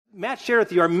Matt shared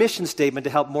with you our mission statement to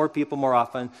help more people more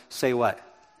often say what?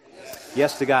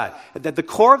 Yes to God. That the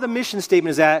core of the mission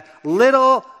statement is that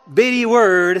little bitty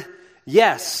word,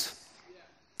 yes.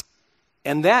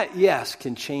 And that yes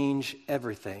can change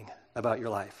everything about your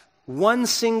life. One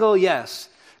single yes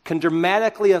can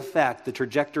dramatically affect the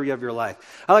trajectory of your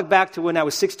life. I look back to when I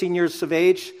was 16 years of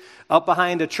age, out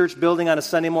behind a church building on a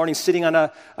Sunday morning, sitting on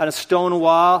a stone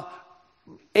wall,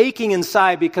 aching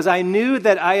inside because I knew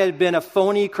that I had been a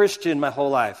phony Christian my whole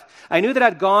life. I knew that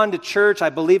I'd gone to church, I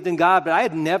believed in God, but I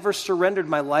had never surrendered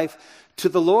my life to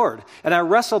the Lord. And I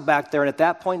wrestled back there, and at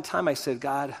that point in time, I said,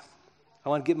 God, I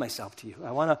want to give myself to you.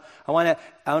 I want to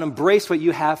embrace what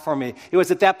you have for me. It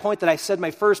was at that point that I said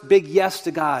my first big yes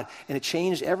to God, and it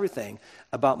changed everything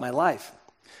about my life.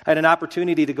 I had an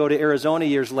opportunity to go to Arizona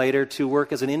years later to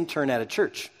work as an intern at a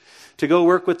church, to go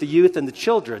work with the youth and the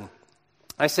children.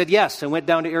 I said yes and went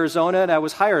down to Arizona, and I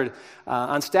was hired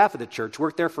on staff at the church,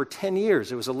 worked there for 10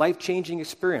 years. It was a life-changing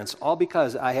experience, all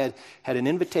because I had an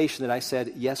invitation that I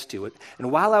said yes to it.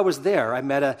 And while I was there, I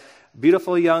met a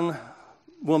beautiful young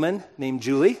woman named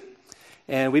Julie,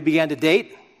 and we began to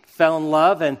date, fell in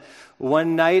love, and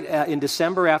one night in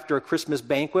December after a Christmas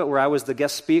banquet where I was the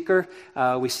guest speaker,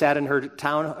 we sat in her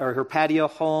her patio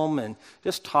home and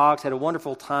just talked, had a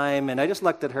wonderful time, and I just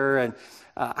looked at her and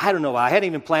I don't know why. I hadn't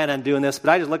even planned on doing this, but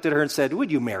I just looked at her and said,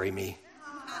 would you marry me?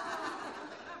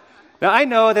 Now, I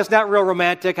know that's not real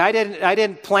romantic. I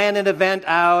didn't plan an event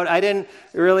out. I didn't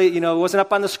really, it wasn't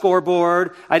up on the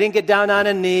scoreboard. I didn't get down on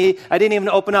a knee. I didn't even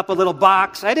open up a little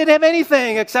box. I didn't have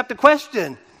anything except a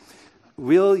question.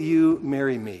 Will you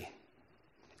marry me?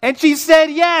 And she said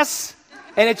yes.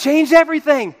 And it changed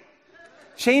everything.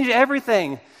 Changed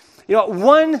everything.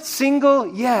 One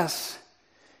single yes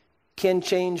can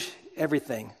change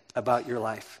everything about your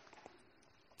life.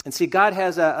 And see, God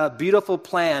has a beautiful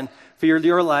plan for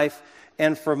your life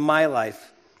and for my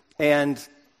life. And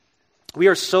we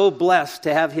are so blessed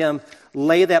to have Him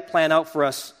lay that plan out for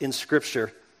us in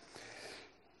Scripture.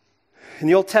 In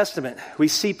the Old Testament, we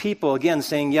see people, again,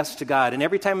 saying yes to God. And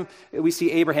every time we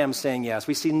see Abraham saying yes,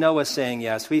 we see Noah saying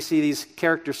yes, we see these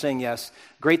characters saying yes,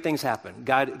 great things happen.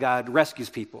 God rescues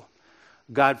people.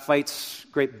 God fights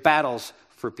great battles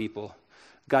for people.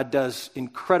 God does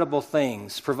incredible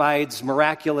things, provides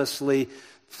miraculously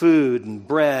food and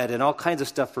bread and all kinds of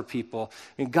stuff for people.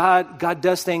 And God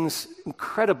does things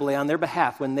incredibly on their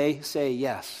behalf when they say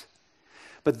yes.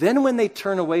 But then when they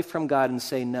turn away from God and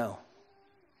say no,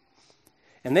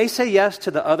 and they say yes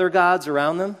to the other gods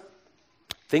around them,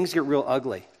 things get real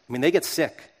ugly. I mean, they get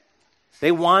sick.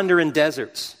 They wander in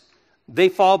deserts. They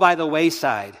fall by the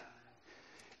wayside.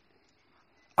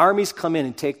 Armies come in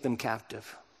and take them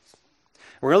captive.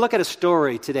 We're going to look at a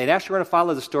story today. And actually, we're going to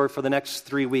follow the story for the next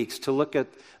 3 weeks to look at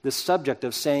the subject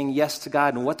of saying yes to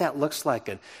God and what that looks like.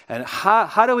 And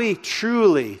how do we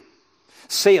truly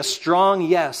say a strong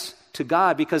yes to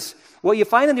God? Because what you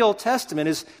find in the Old Testament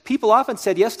is people often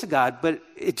said yes to God, but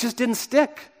it just didn't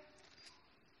stick.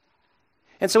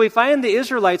 And so we find the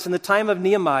Israelites in the time of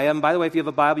Nehemiah. And by the way, if you have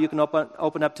a Bible, you can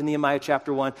open up to Nehemiah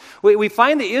chapter 1. We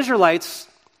find the Israelites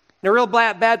in a real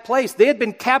bad place. They had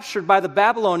been captured by the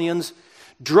Babylonians,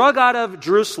 drug out of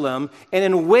Jerusalem, and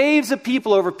in waves of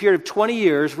people over a period of 20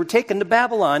 years were taken to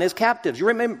Babylon as captives.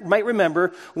 You might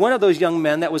remember one of those young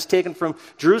men that was taken from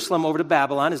Jerusalem over to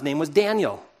Babylon. His name was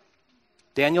Daniel.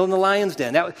 Daniel in the lion's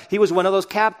den. He was one of those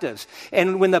captives.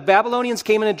 And when the Babylonians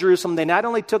came into Jerusalem, they not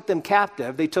only took them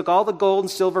captive, they took all the gold and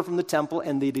silver from the temple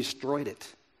and they destroyed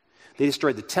it. They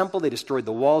destroyed the temple, they destroyed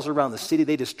the walls around the city,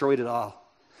 they destroyed it all.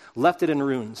 Left it in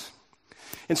ruins.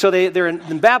 And so they're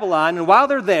in Babylon, and while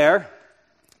they're there,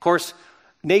 of course,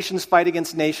 nations fight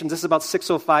against nations. This is about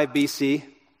 605 BC.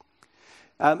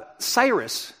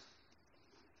 Cyrus,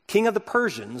 king of the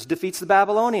Persians, defeats the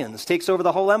Babylonians, takes over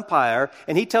the whole empire,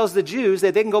 and he tells the Jews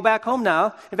that they can go back home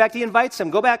now. In fact, he invites them,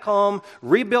 go back home,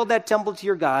 rebuild that temple to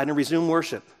your God, and resume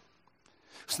worship.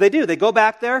 So they do. They go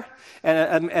back there,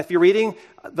 and if you're reading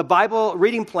the Bible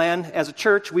reading plan as a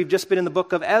church, we've just been in the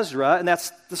book of Ezra, and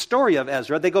that's the story of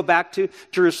Ezra. They go back to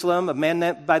Jerusalem, a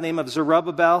man by the name of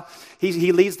Zerubbabel.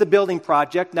 He leads the building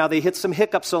project. Now, they hit some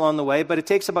hiccups along the way, but it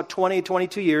takes about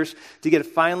 22 years to get it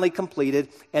finally completed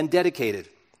and dedicated.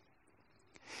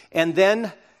 And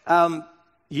then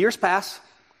years pass,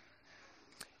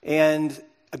 and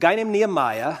a guy named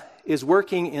Nehemiah is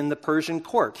working in the Persian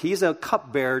court. He's a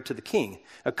cupbearer to the king.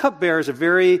 A cupbearer is a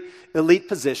very elite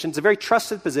position. It's a very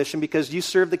trusted position because you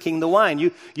serve the king the wine.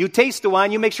 You taste the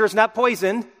wine, you make sure it's not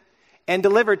poison, and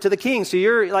deliver it to the king. So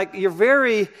you're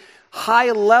very high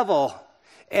level.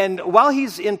 And while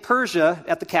he's in Persia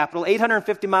at the capital,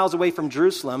 850 miles away from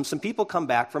Jerusalem, some people come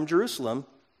back from Jerusalem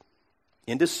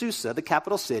into Susa, the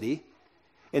capital city,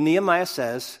 and Nehemiah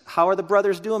says, how are the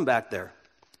brothers doing back there?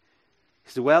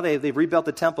 He said, well, they've rebuilt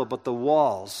the temple, but the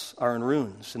walls are in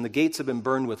ruins, and the gates have been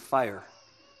burned with fire.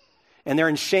 And they're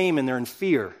in shame and they're in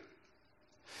fear.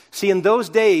 See, in those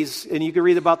days, and you can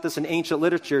read about this in ancient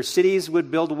literature, cities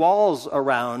would build walls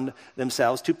around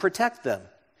themselves to protect them.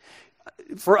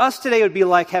 For us today, it would be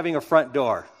like having a front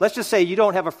door. Let's just say you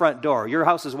don't have a front door. Your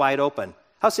house is wide open.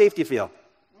 How safe do you feel?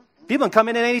 People can come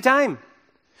in at any time.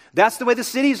 That's the way the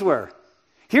cities were.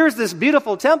 Here's this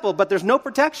beautiful temple, but there's no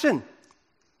protection.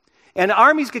 And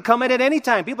armies could come in at any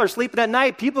time. People are sleeping at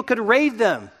night. People could raid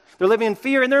them. They're living in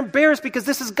fear, and they're embarrassed because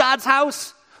this is God's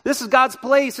house. This is God's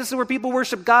place. This is where people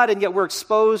worship God, and yet we're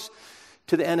exposed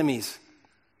to the enemies.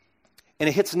 And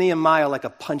it hits Nehemiah like a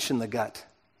punch in the gut.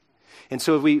 And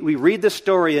so we read this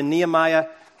story in Nehemiah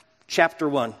chapter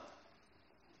 1.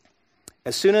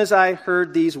 As soon as I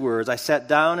heard these words, I sat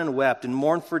down and wept and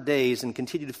mourned for days and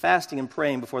continued fasting and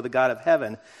praying before the God of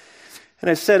heaven. And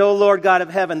I said, O Lord God of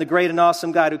heaven, the great and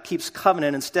awesome God who keeps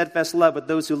covenant and steadfast love with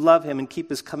those who love him and keep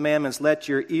his commandments, let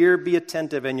your ear be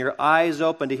attentive and your eyes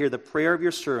open to hear the prayer of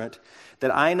your servant,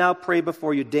 that I now pray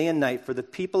before you day and night for the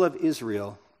people of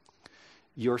Israel,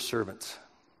 your servants.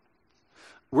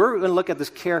 We're going to look at this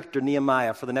character,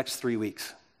 Nehemiah, for the next 3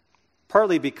 weeks,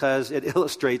 partly because it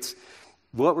illustrates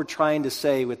what we're trying to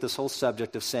say with this whole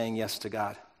subject of saying yes to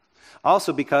God.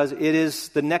 Also because it is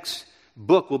the next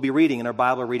book we'll be reading in our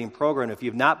Bible reading program. If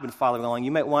you've not been following along,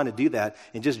 you might want to do that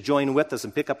and just join with us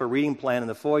and pick up a reading plan in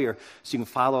the foyer so you can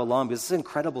follow along, because it's an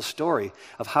incredible story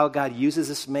of how God uses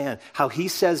this man, how he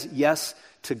says yes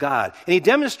to God. And he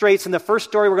demonstrates in the first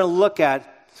story we're going to look at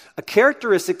a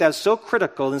characteristic that's so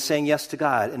critical in saying yes to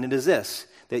God, and it is this,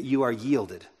 that you are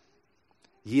yielded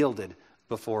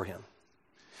before him.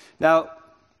 Now,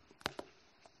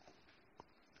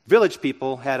 Village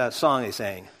people had a song they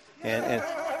sang, and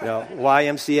you know,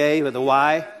 YMCA with the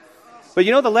Y. But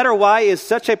you know, the letter Y is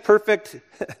such a perfect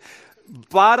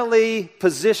bodily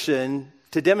position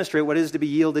to demonstrate what it is to be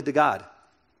yielded to God.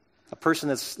 A person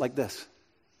that's like this,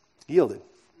 yielded.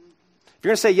 If you're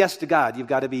going to say yes to God, you've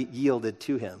got to be yielded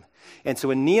to him. And so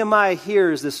when Nehemiah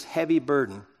hears this heavy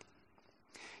burden,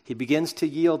 he begins to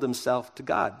yield himself to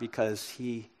God because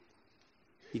he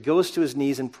goes to his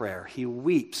knees in prayer. He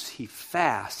weeps. He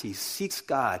fasts. He seeks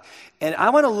God. And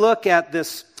I want to look at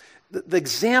this, the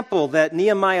example that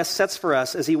Nehemiah sets for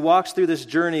us as he walks through this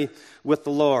journey with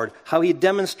the Lord, how he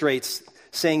demonstrates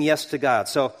saying yes to God.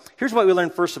 So here's what we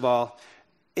learn, first of all,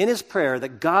 in his prayer,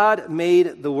 that God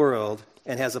made the world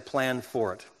and has a plan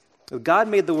for it. God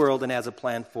made the world and has a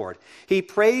plan for it. He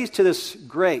prays to this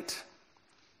great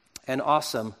and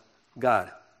awesome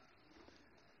God,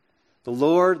 the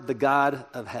Lord, the God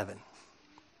of heaven.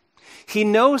 He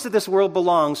knows that this world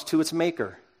belongs to its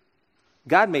maker.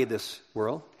 God made this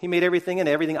world. He made everything in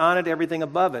it, everything on it, everything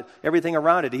above it, everything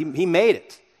around it. He made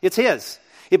it. It's his.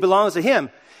 It belongs to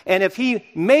him. And if he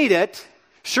made it,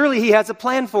 surely he has a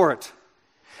plan for it.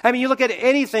 I mean, you look at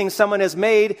anything someone has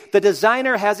made, the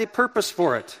designer has a purpose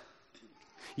for it.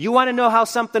 You want to know how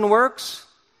something works?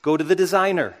 Go to the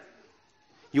designer.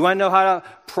 You want to know how a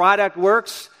product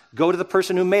works? Go to the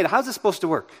person who made it. How's it supposed to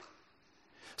work?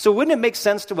 So wouldn't it make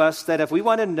sense to us that if we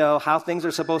want to know how things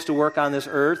are supposed to work on this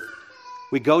earth,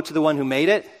 we go to the one who made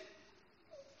it?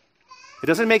 It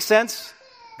doesn't make sense?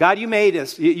 God, you made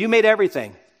us. You made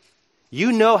everything.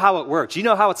 You know how it works. You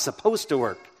know how it's supposed to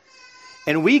work.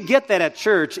 And we get that at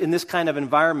church in this kind of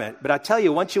environment. But I tell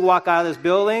you, once you walk out of this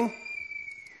building,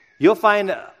 you'll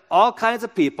find all kinds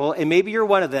of people, and maybe you're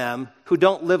one of them, who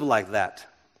don't live like that.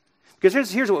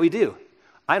 Because here's what we do.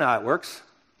 I know how it works.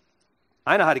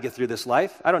 I know how to get through this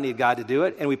life. I don't need God to do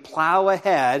it. And we plow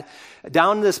ahead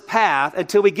down this path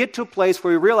until we get to a place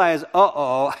where we realize,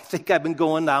 I think I've been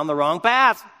going down the wrong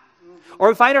path. Or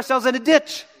we find ourselves in a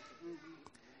ditch.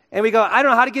 And we go, I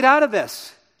don't know how to get out of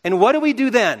this. And what do we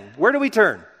do then? Where do we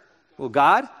turn? Well,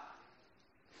 God.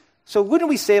 So wouldn't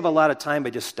we save a lot of time by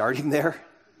just starting there?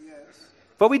 Yes.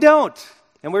 But we don't.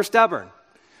 And we're stubborn.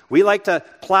 We like to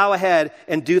plow ahead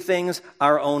and do things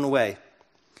our own way.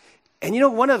 And you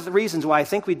know, one of the reasons why I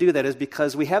think we do that is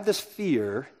because we have this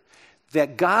fear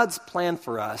that God's plan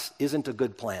for us isn't a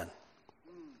good plan.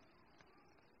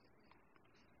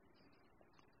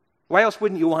 Why else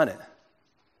wouldn't you want it?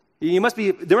 There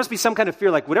must be some kind of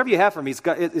fear, like whatever you have for me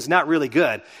is not really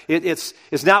good. It's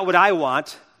not what I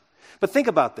want. But think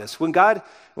about this. When God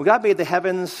made the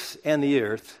heavens and the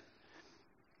earth,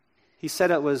 he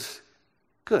said it was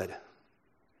good.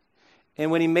 And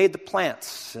when he made the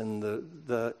plants and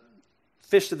the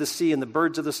fish of the sea and the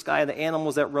birds of the sky and the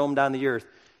animals that roamed on the earth,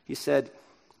 he said,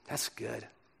 that's good.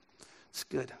 It's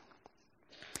good.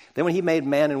 Then when he made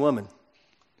man and woman,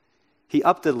 he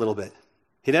upped it a little bit.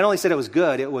 He not only said it was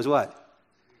good, it was what?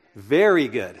 Very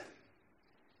good.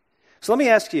 So let me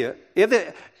ask you,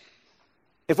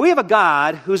 if we have a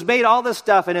God who's made all this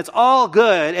stuff and it's all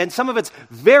good and some of it's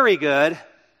very good,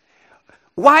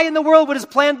 why in the world would his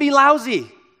plan be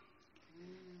lousy?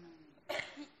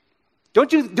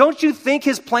 Don't you think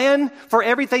his plan for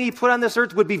everything he put on this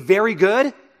earth would be very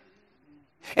good?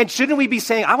 And shouldn't we be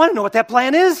saying, I want to know what that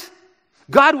plan is?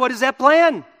 God, what is that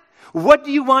plan? What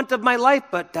do you want of my life?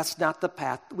 But that's not the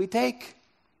path we take.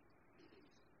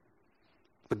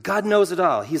 But God knows it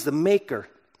all. He's the maker.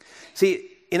 See,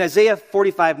 in Isaiah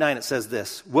 45:9 it says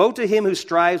this, woe to him who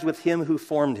strives with him who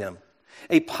formed him.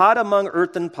 A pot among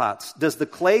earthen pots. Does the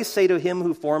clay say to him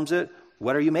who forms it,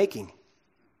 what are you making?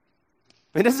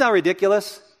 I mean, isn't that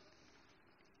ridiculous?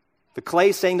 The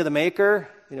clay saying to the maker,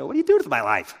 what are you doing with my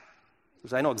life?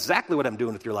 Because I know exactly what I'm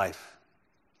doing with your life.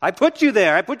 I put you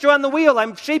there. I put you on the wheel.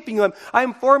 I'm shaping you.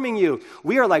 I'm forming you.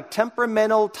 We are like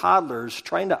temperamental toddlers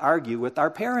trying to argue with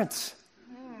our parents.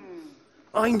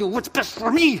 I know what's best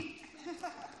for me.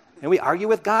 And we argue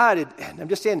with God. And I'm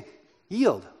just saying,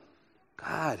 yield.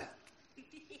 God,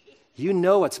 you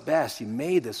know what's best. You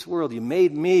made this world. You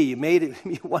made me. You made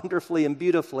it wonderfully and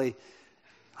beautifully.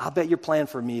 I'll bet your plan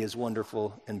for me is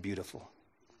wonderful and beautiful.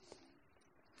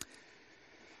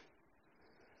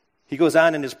 He goes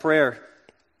on in his prayer,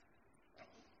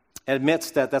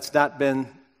 admits that that's not been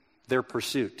their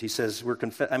pursuit. He says,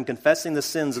 I'm confessing the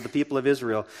sins of the people of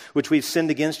Israel, which we've sinned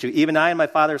against you. Even I and my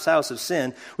father's house have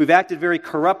sinned. We've acted very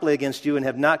corruptly against you and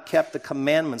have not kept the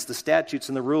commandments, the statutes,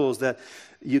 and the rules that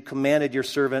you commanded your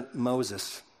servant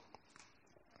Moses.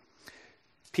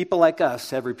 People like us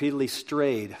have repeatedly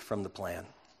strayed from the plan.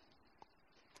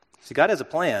 See, God has a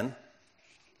plan.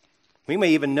 We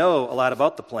may even know a lot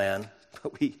about the plan,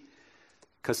 but we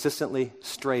consistently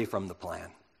stray from the plan.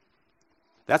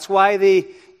 That's why the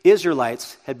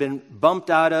Israelites had been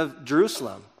bumped out of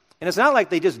Jerusalem. And it's not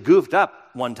like they just goofed up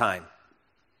one time.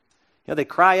 They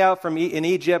cry out from in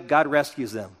Egypt, God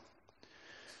rescues them.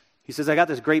 He says, I got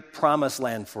this great promised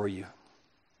land for you.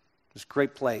 This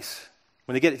great place.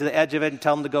 When they get to the edge of it and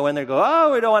tell them to go in there, go,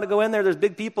 oh, we don't want to go in there. There's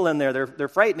big people in there. They're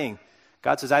frightening.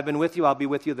 God says, I've been with you. I'll be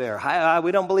with you there.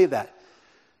 We don't believe that.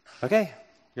 Okay,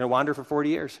 you're going to wander for 40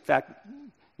 years. In fact,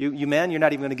 you men, you're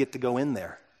not even going to get to go in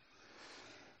there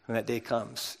when that day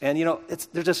comes. And,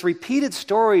 there's this repeated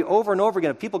story over and over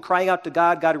again of people crying out to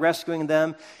God, God rescuing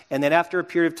them, and then after a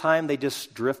period of time, they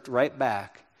just drift right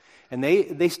back. And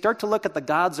they start to look at the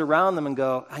gods around them and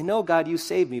go, I know, God, you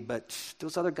saved me, but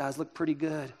those other guys look pretty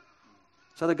good.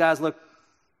 Those other guys look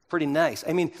pretty nice.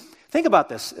 I mean, think about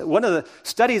this. One of the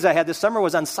studies I had this summer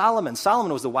was on Solomon.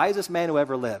 Solomon was the wisest man who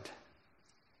ever lived.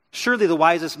 Surely the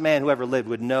wisest man who ever lived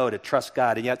would know to trust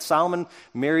God. And yet Solomon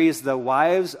marries the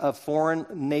wives of foreign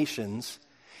nations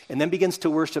and then begins to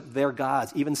worship their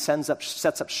gods, even sets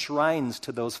up shrines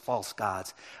to those false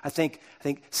gods. I think,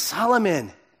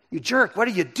 Solomon, you jerk, what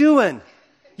are you doing?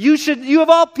 You of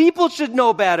all people should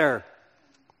know better.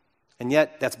 And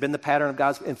yet that's been the pattern of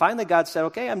God's. And finally God said,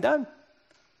 okay, I'm done.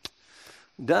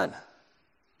 I'm done.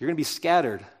 You're going to be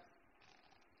scattered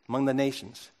among the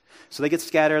nations. So they get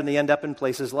scattered and they end up in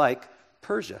places like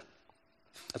Persia.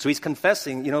 So he's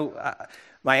confessing,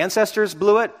 my ancestors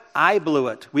blew it, I blew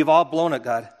it. We've all blown it,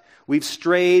 God. We've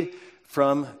strayed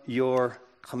from your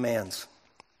commands.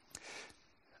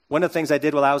 One of the things I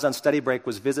did while I was on study break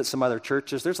was visit some other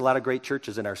churches. There's a lot of great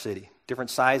churches in our city. Different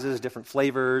sizes, different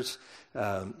flavors,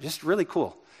 just really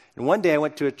cool. And one day I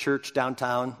went to a church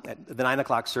downtown at the 9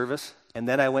 o'clock service. And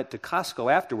then I went to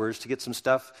Costco afterwards to get some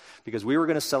stuff because we were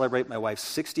going to celebrate my wife's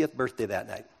 60th birthday that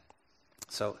night.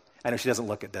 So I know she doesn't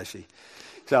look it, does she?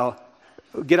 So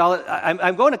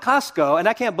I'm going to Costco, and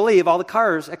I can't believe all the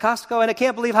cars at Costco, and I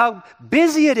can't believe how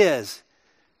busy it is.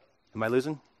 Am I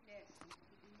losing?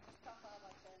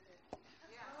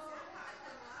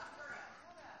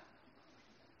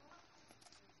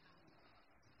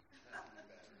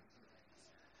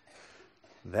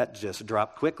 That just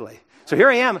dropped quickly. So here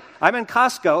I am. I'm in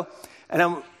Costco, and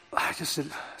I just said,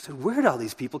 where did all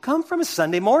these people come from? It's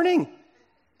Sunday morning.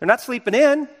 They're not sleeping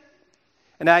in.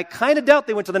 And I kind of doubt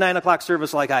they went to the 9 o'clock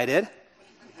service like I did.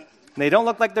 And they don't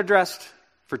look like they're dressed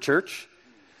for church.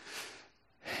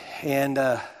 And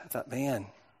I thought, man,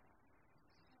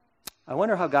 I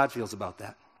wonder how God feels about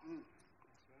that.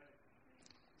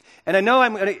 And I know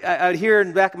I would hear in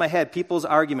the back of my head people's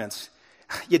arguments.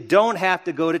 You don't have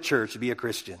to go to church to be a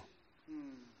Christian.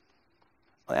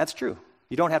 Well, that's true.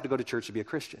 You don't have to go to church to be a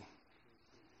Christian.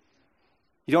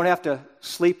 You don't have to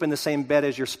sleep in the same bed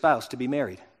as your spouse to be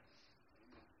married.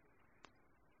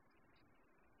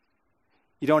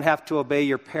 You don't have to obey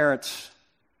your parents'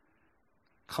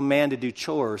 command to do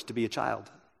chores to be a child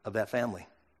of that family.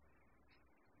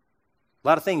 A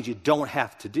lot of things you don't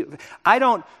have to do. I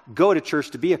don't go to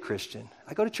church to be a Christian.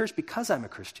 I go to church because I'm a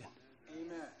Christian.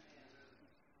 Amen.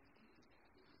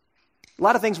 A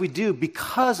lot of things we do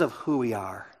because of who we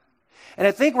are. And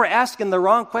I think we're asking the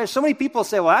wrong question. So many people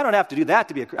say, well, I don't have to do that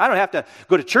to be a Christian. I don't have to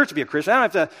go to church to be a Christian. I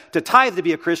don't have to tithe to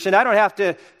be a Christian. I don't have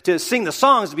to sing the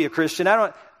songs to be a Christian.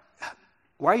 Why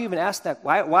are you even asking that?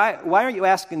 Why aren't you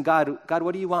asking God,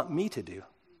 what do you want me to do?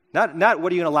 Not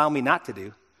what are you going to allow me not to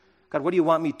do? God, what do you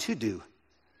want me to do?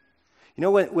 You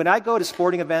know, when I go to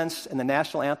sporting events and the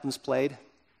national anthem's played,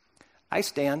 I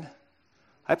stand,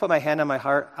 I put my hand on my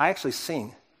heart, I actually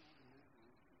sing.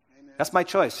 Amen. That's my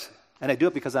choice. And I do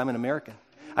it because I'm an American.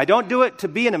 I don't do it to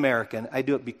be an American. I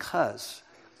do it because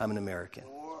I'm an American.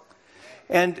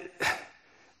 And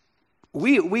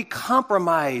we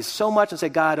compromise so much and say,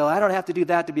 God, I don't have to do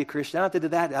that to be a Christian. I don't have to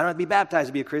do that. I don't have to be baptized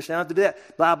to be a Christian. I don't have to do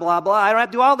that. Blah, blah, blah. I don't have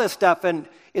to do all this stuff. And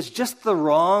it's just the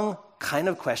wrong kind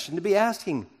of question to be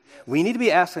asking. We need to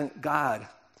be asking, God,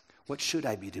 what should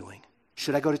I be doing?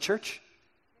 Should I go to church?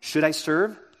 Should I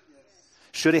serve?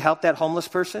 Should I help that homeless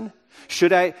person?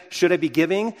 Should I be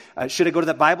giving? Should I go to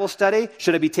the Bible study?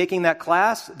 Should I be taking that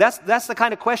class? That's the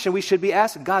kind of question we should be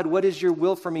asking. God, what is your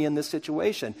will for me in this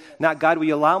situation? Not, God, will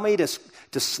you allow me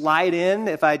to slide in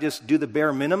if I just do the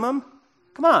bare minimum?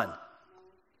 Come on.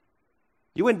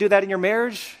 You wouldn't do that in your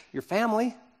marriage, your family.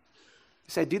 You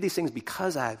say, I do these things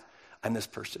because I'm this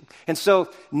person. And so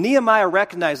Nehemiah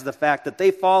recognizes the fact that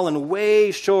they've fallen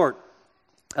way short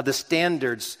of the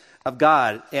standards of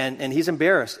God. And he's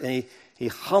embarrassed. And he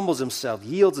humbles himself,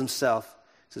 yields himself,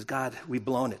 says, God, we've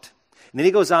blown it. And then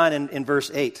he goes on in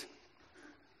verse 8.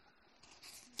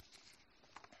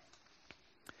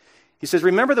 He says,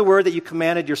 remember the word that you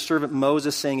commanded your servant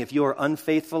Moses, saying, if you are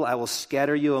unfaithful, I will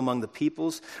scatter you among the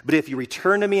peoples. But if you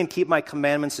return to me and keep my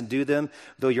commandments and do them,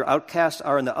 though your outcasts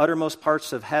are in the uttermost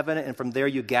parts of heaven, and from there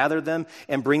you gather them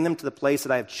and bring them to the place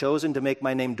that I have chosen to make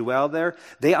my name dwell there,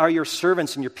 they are your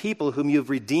servants and your people whom you have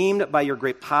redeemed by your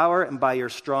great power and by your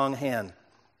strong hand.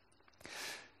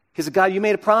 He said, God, you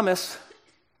made a promise.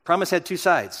 Promise had two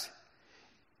sides.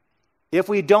 If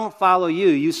we don't follow you,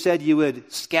 you said you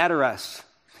would scatter us.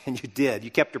 And you did.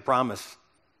 You kept your promise.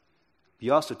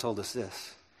 You also told us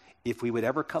this. If we would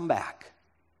ever come back,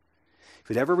 if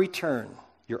we'd ever return,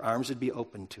 your arms would be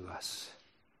open to us.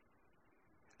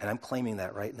 And I'm claiming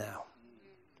that right now.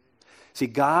 See,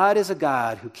 God is a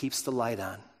God who keeps the light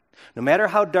on. No matter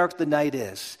how dark the night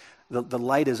is, the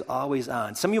light is always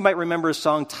on. Some of you might remember a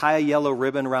song, Tie a Yellow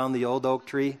Ribbon Around the Old Oak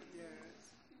Tree.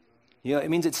 You know,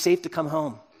 it means it's safe to come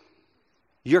home.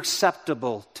 You're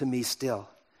acceptable to me still.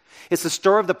 It's the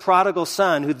story of the prodigal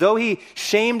son who, though he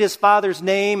shamed his father's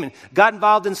name and got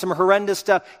involved in some horrendous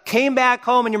stuff, came back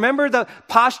home. And you remember the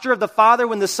posture of the father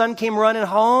when the son came running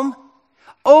home?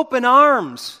 Open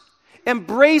arms,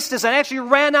 embraced his son, actually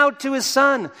ran out to his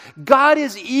son. God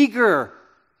is eager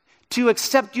to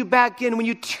accept you back in when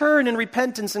you turn in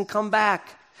repentance and come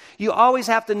back. You always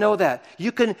have to know that.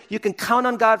 You can count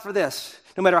on God for this,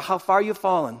 no matter how far you've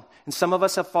fallen. And some of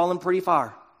us have fallen pretty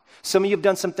far. Some of you have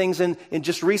done some things in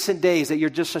just recent days that you're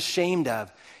just ashamed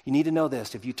of. You need to know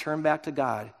this. If you turn back to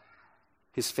God,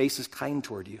 his face is kind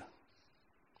toward you.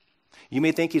 You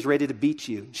may think he's ready to beat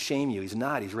you, shame you. He's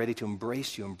not. He's ready to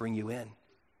embrace you and bring you in.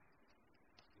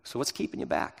 So what's keeping you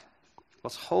back?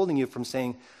 What's holding you from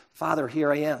saying, Father,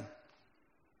 here I am?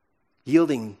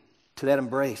 Yielding to that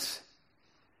embrace.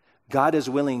 God is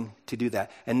willing to do that.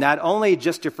 And not only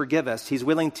just to forgive us, he's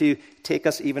willing to take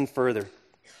us even further.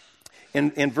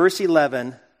 In verse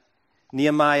 11,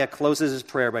 Nehemiah closes his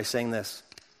prayer by saying this.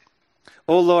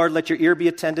 O Lord, let your ear be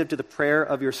attentive to the prayer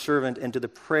of your servant and to the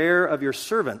prayer of your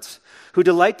servants who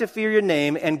delight to fear your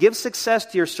name, and give success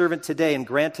to your servant today and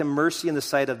grant him mercy in the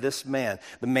sight of this man,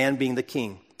 the man being the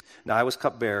king. Now I was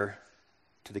cupbearer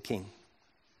to the king.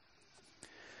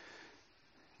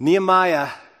 Nehemiah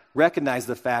recognized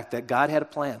the fact that God had a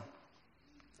plan.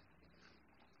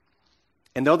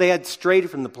 And though they had strayed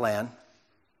from the plan,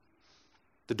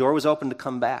 the door was open to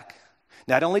come back.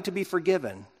 Not only to be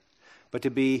forgiven, but to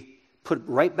be put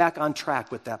right back on track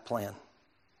with that plan.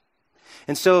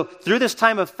 And so through this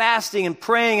time of fasting and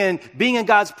praying and being in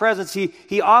God's presence,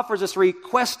 he offers us a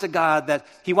request to God that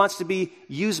he wants to be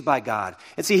used by God.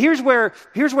 And see, here's where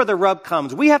the rub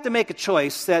comes. We have to make a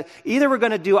choice that either we're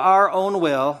going to do our own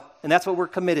will, and that's what we're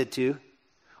committed to,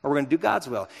 or we're going to do God's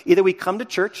will. Either we come to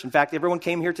church. In fact, everyone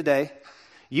came here today.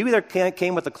 You either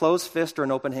came with a closed fist or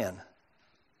an open hand.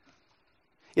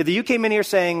 Either you came in here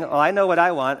saying, oh, I know what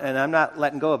I want, and I'm not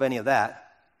letting go of any of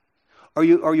that. Or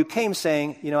you came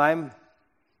saying, I'm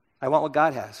I want what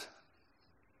God has.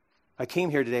 I came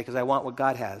here today because I want what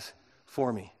God has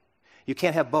for me. You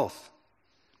can't have both.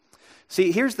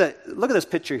 See, look at this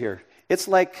picture here. It's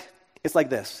like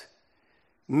this.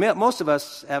 Most of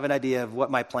us have an idea of what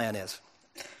my plan is.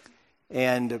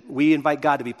 And we invite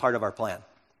God to be part of our plan.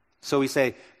 So we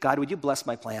say, God, would you bless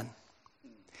my plan?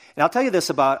 And I'll tell you this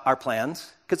about our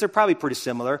plans, because they're probably pretty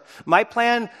similar. My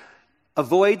plan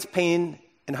avoids pain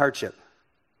and hardship.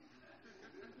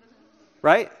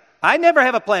 Right? I never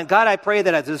have a plan. God, I pray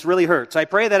that this really hurts. I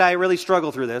pray that I really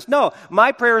struggle through this. No,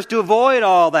 my prayer is to avoid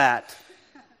all that.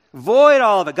 Avoid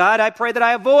all of it. God, I pray that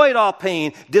I avoid all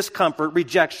pain, discomfort,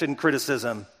 rejection,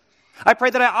 criticism. I pray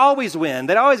that I always win,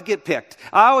 that I always get picked.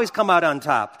 I always come out on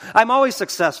top. I'm always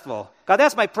successful. God,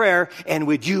 that's my prayer. And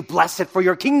would you bless it for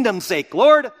your kingdom's sake,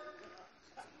 Lord?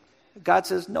 God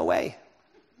says, no way.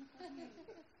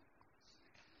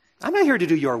 I'm not here to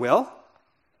do your will.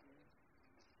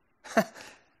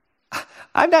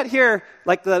 I'm not here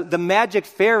like the magic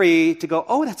fairy to go,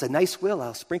 oh, that's a nice will.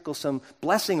 I'll sprinkle some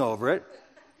blessing over it.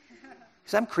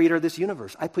 Because I'm creator of this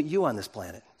universe. I put you on this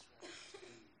planet.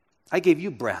 I gave you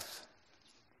breath.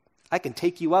 I can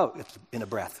take you out in a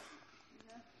breath.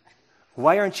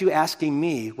 Why aren't you asking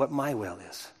me what my will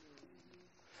is?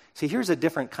 See, here's a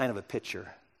different kind of a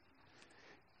picture.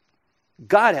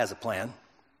 God has a plan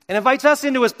and invites us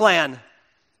into his plan.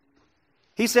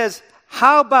 He says,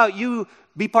 how about you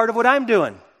be part of what I'm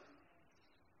doing?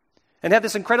 And have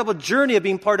this incredible journey of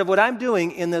being part of what I'm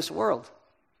doing in this world.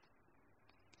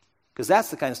 Because that's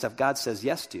the kind of stuff God says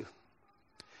yes to.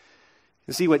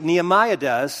 You see, what Nehemiah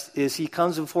does is he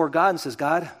comes before God and says,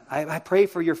 God, I pray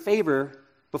for your favor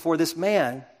before this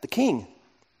man, the king.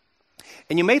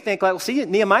 And you may think, well, see,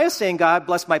 Nehemiah's saying, God,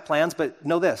 bless my plans, but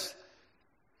know this.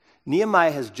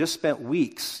 Nehemiah has just spent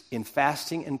weeks in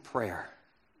fasting and prayer,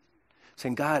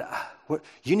 saying, God,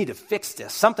 you need to fix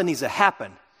this. Something needs to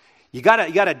happen. You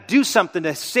gotta do something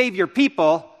to save your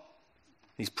people.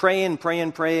 He's praying,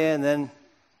 and then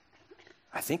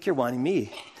I think you're wanting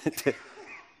me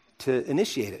to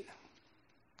initiate it.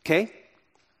 Okay?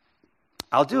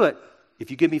 I'll do it if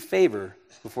you give me favor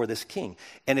before this king.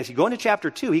 And if you go into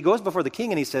chapter 2, he goes before the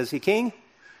king and he says, hey, king,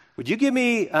 would you give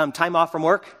me time off from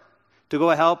work to go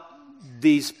help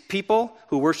these people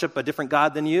who worship a different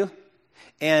God than you?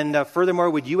 And furthermore,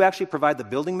 would you actually provide the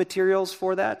building materials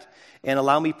for that and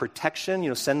allow me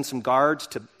protection, send some guards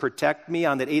to protect me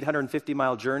on that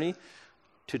 850-mile journey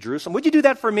to Jerusalem? Would you do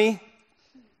that for me? And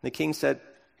the king said,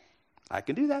 I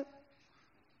can do that.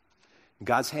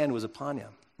 God's hand was upon him.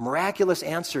 Miraculous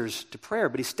answers to prayer,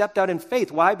 but he stepped out in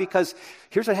faith. Why? Because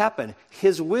here's what happened.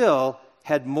 His will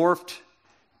had morphed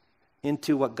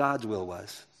into what God's will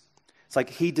was. It's like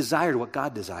he desired what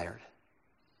God desired.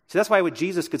 See, that's why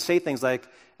Jesus could say things like,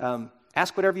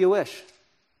 ask whatever you wish,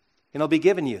 and it'll be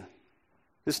given you.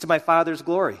 This is to my Father's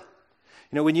glory.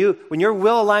 When your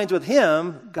will aligns with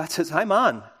him, God says, I'm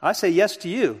on. I say yes to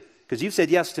you because you've said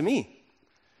yes to me.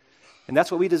 And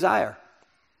that's what we desire.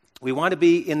 We want to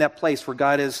be in that place where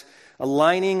God is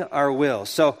aligning our will.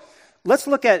 So let's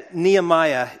look at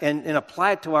Nehemiah and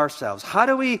apply it to ourselves. How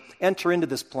do we enter into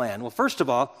this plan? Well, first of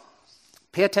all,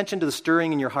 pay attention to the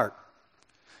stirring in your heart.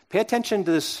 Pay attention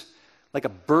to this like a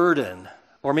burden,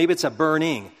 or maybe it's a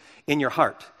burning in your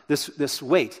heart, this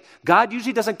weight. God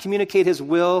usually doesn't communicate his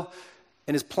will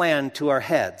and his plan to our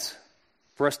heads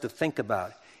for us to think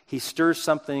about. He stirs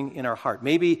something in our heart.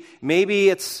 Maybe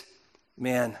it's,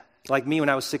 like me when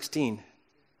I was 16.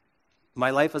 My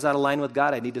life is out of line with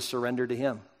God. I need to surrender to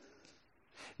him.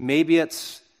 Maybe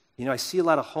it's, I see a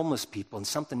lot of homeless people and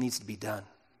something needs to be done.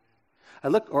 I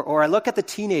look at the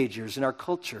teenagers in our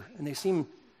culture and they seem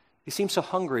so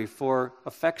hungry for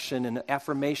affection and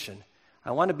affirmation.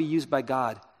 I want to be used by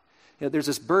God. There's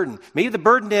this burden. Maybe the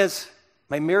burden is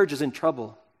my marriage is in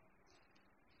trouble.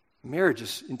 Marriage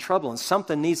is in trouble and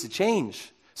something needs to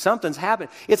change. Something's happened.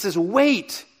 It's this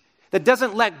weight that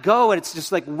doesn't let go and it's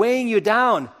just like weighing you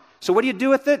down. So what do you do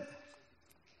with it?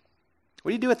 What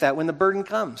do you do with that when the burden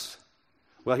comes?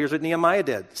 Well, here's what Nehemiah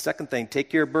did. Second thing,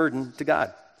 take your burden to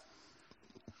God.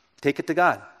 Take it to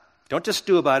God. Don't just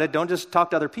stew about it. Don't just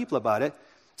talk to other people about it.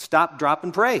 Stop, drop,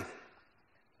 and pray.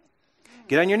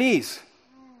 Get on your knees.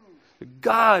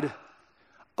 God,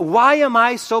 why am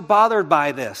I so bothered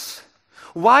by this?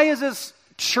 Why is this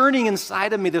churning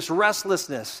inside of me, this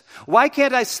restlessness? Why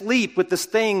can't I sleep with this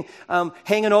thing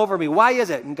hanging over me? Why is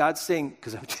it? And God's saying,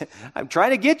 because I'm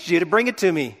trying to get you to bring it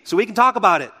to me so we can talk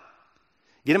about it.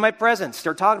 Get in my presence.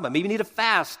 Start talking about it. Maybe you need to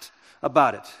fast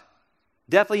about it.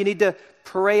 Definitely you need to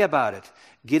pray about it.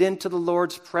 Get into the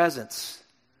Lord's presence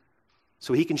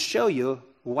so he can show you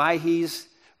why he's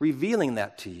revealing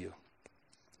that to you.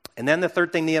 And then the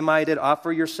third thing Nehemiah did,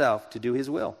 offer yourself to do his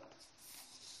will.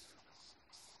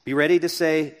 Be ready to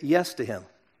say yes to him.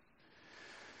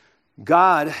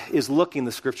 God is looking,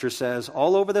 the scripture says,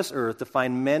 all over this earth to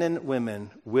find men and women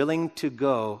willing to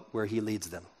go where he leads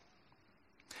them.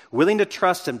 Willing to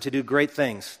trust him to do great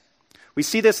things. We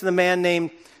see this in the man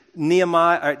named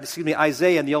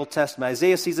Isaiah in the Old Testament.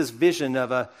 Isaiah sees this vision of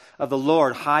the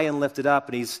Lord high and lifted up,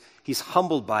 and he's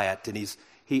humbled by it, and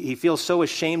he feels so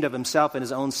ashamed of himself and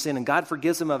his own sin, and God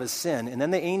forgives him of his sin. And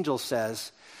then the angel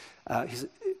says, the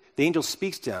angel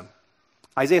speaks to him.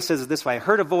 Isaiah says it this way, I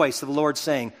heard a voice of the Lord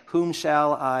saying, whom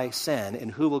shall I send,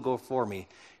 and who will go for me?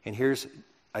 And here's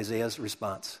Isaiah's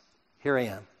response. Here I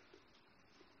am.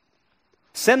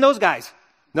 Send those guys.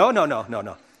 No.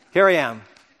 Here I am.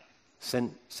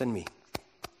 Send me.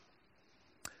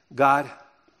 God,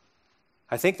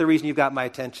 I think the reason you've got my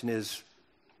attention is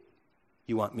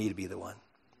you want me to be the one.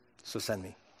 So send me.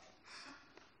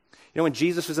 You know, when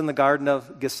Jesus was in the Garden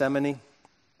of Gethsemane,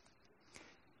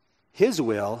 his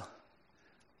will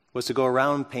was to go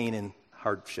around pain and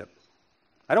hardship.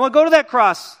 I don't want to go to that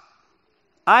cross.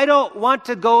 I don't want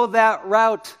to go that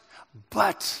route,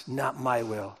 but not my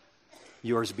will.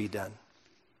 Yours be done.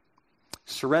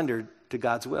 Surrendered to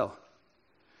God's will.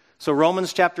 So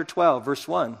Romans chapter 12, verse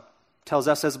 1 tells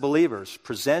us as believers,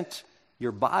 present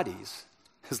your bodies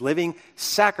as living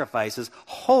sacrifices,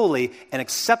 holy and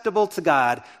acceptable to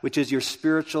God, which is your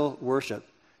spiritual worship.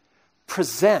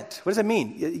 Present. What does it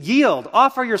mean? Yield.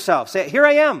 Offer yourself. Say, here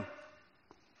I am.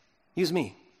 Use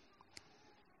me.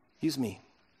 Use me.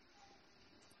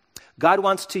 God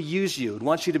wants to use you. He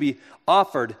wants you to be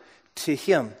offered to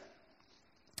him.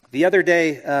 The other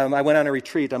day, I went on a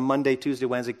retreat on Monday, Tuesday,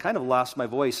 Wednesday, kind of lost my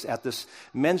voice at this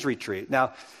men's retreat.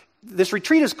 Now, this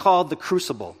retreat is called the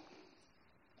Crucible.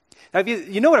 Now, if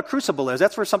you know what a crucible is,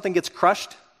 that's where something gets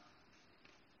crushed.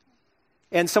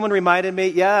 And someone reminded me,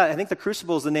 yeah, I think the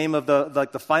Crucible is the name of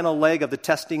the final leg of the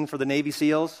testing for the Navy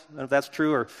SEALs. I don't know if that's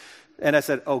true. And I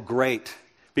said, oh, great.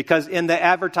 Because in the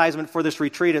advertisement for this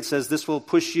retreat, it says this will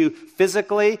push you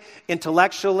physically,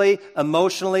 intellectually,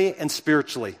 emotionally, and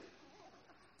spiritually.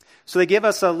 So they give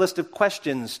us a list of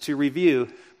questions to review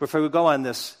before we go on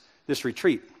this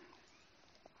retreat.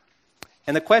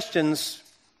 And the questions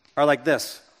are like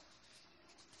this.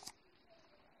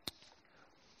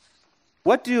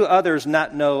 What do others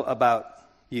not know about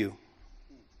you?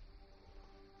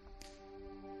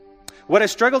 What I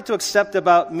struggle to accept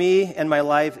about me and my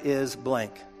life is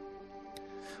blank.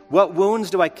 What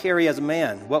wounds do I carry as a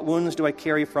man? What wounds do I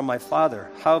carry from my father?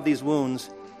 How have these wounds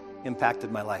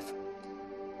impacted my life?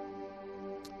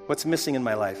 What's missing in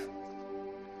my life?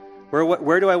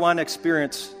 Where do I want to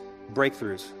experience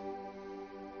breakthroughs?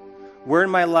 Where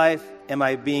in my life am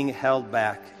I being held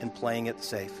back and playing it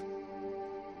safe?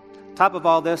 Top of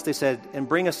all this, they said, and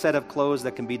bring a set of clothes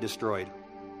that can be destroyed.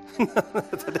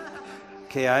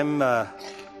 Okay, I'm a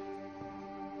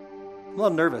little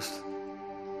nervous.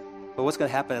 But what's going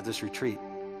to happen at this retreat?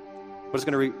 What is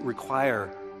going to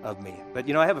require of me? But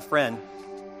I have a friend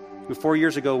who 4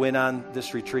 years ago went on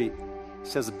this retreat. He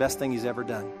says the best thing he's ever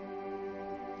done.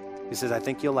 He says, I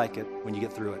think you'll like it when you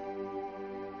get through it.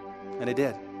 And I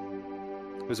did.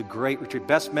 It was a great retreat.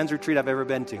 Best men's retreat I've ever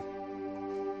been to.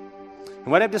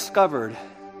 And what I've discovered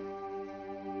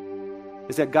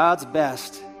is that God's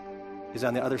best is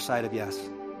on the other side of yes.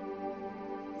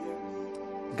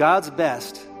 God's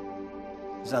best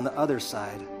is on the other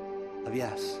side of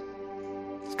yes.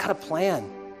 He's got a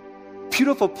plan.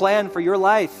 Beautiful plan for your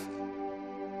life.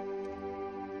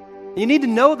 You need to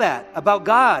know that about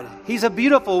God. He's a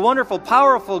beautiful, wonderful,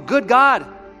 powerful, good God.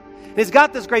 And he's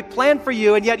got this great plan for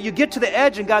you, and yet you get to the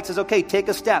edge and God says, okay, take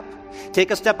a step.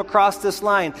 Take a step across this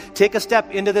line. Take a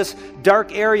step into this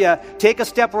dark area. Take a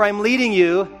step where I'm leading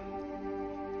you.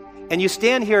 And you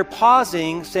stand here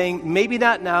pausing, saying, maybe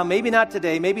not now, maybe not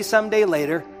today, maybe someday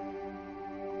later.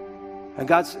 And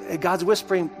God's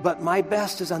whispering, but my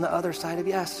best is on the other side of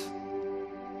yes.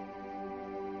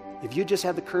 If you just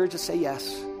have the courage to say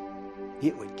yes,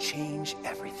 it would change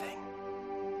everything.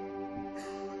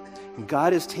 And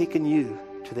God has taken you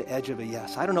to the edge of a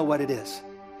yes. I don't know what it is,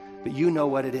 but you know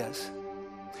what it is.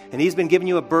 And he's been giving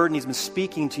you a burden. He's been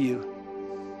speaking to you.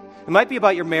 It might be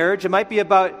about your marriage. It might be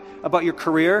about your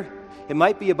career. It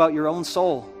might be about your own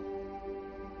soul.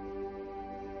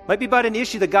 It might be about an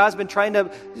issue that God's been trying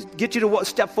to get you to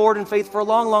step forward in faith for a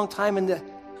long, long time. And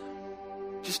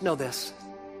just know this.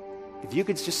 If you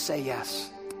could just say yes,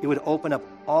 it would open up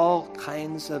all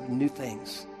kinds of new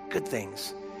things, good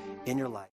things in your life.